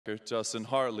Justin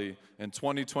Hartley, and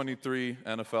 2023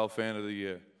 NFL Fan of the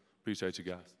Year. Appreciate you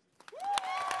guys.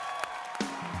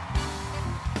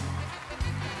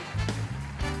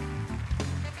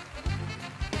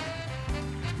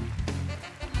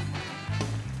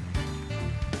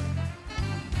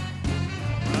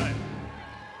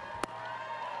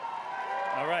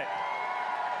 All right.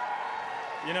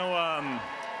 You know,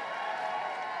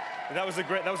 that was a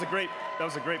great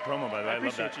promo, by the way. I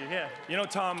appreciate you. Yeah. You know,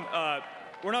 Tom,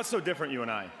 we're not so different, you and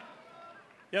I.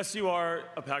 Yes, you are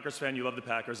a Packers fan. You love the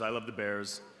Packers. I love the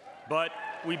Bears. But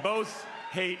we both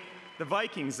hate the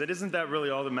Vikings. Isn't that really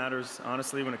all that matters,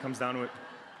 honestly, when it comes down to it?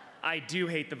 I do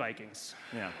hate the Vikings.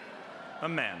 Yeah. A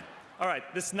man. All right.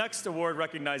 This next award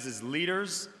recognizes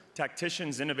leaders,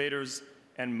 tacticians, innovators,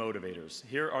 and motivators.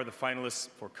 Here are the finalists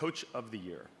for Coach of the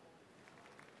Year.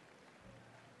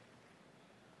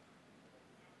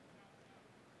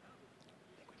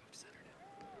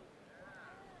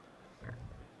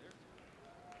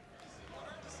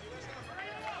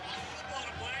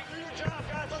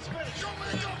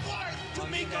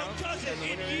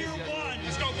 In year one.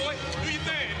 Let's go, boy. Do your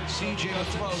thing. CJ will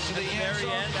throw to the end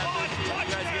zone.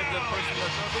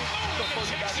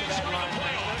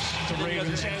 The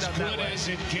Ravens as good as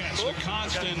it gets. The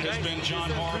constant has been John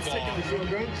Harbaugh. You feel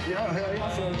good? Yeah, I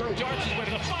feel great. Darts is with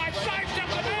the 5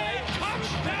 sidesteps of it.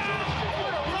 Touchdown!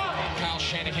 Kyle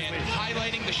Shanahan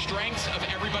highlighting the strengths of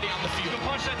everybody on the field.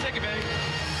 Punch that ticket, baby.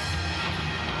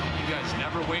 You guys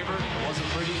never wavered. It wasn't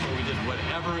pretty, but we did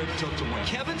whatever it took to win.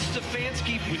 Kevin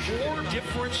Stefanski with 4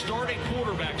 different starting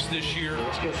quarterbacks this year.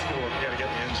 Let's get scored. We got to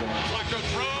get the end zone. Flacco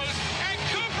throws, and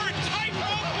Cooper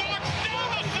tightrope walks down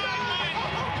the sideline.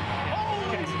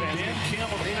 Dan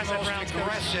Campbell, the most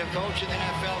aggressive coach in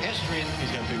NFL history.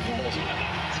 He's got big balls.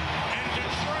 And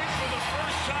Detroit, for the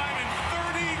first time in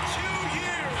 32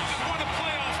 years, has won a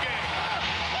playoff game.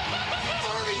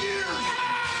 30 years!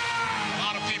 A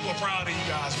lot of people are proud of you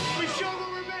guys. We show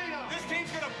what we're made of. This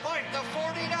team's going to fight. The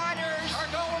 49ers are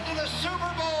going to the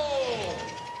Super Bowl.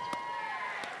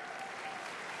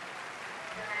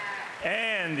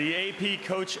 And the AP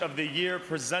Coach of the Year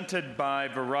presented by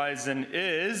Verizon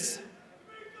is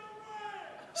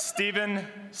Steven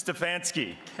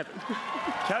Stefanski.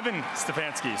 Kevin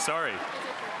Stefanski, sorry.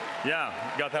 Yeah,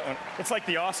 got that one. It's like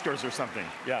the Oscars or something.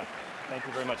 Yeah, thank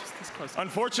you very much.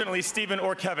 Unfortunately, Steven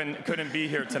or Kevin couldn't be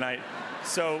here tonight,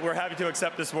 so we're happy to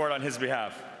accept this award on his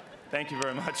behalf. Thank you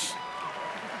very much.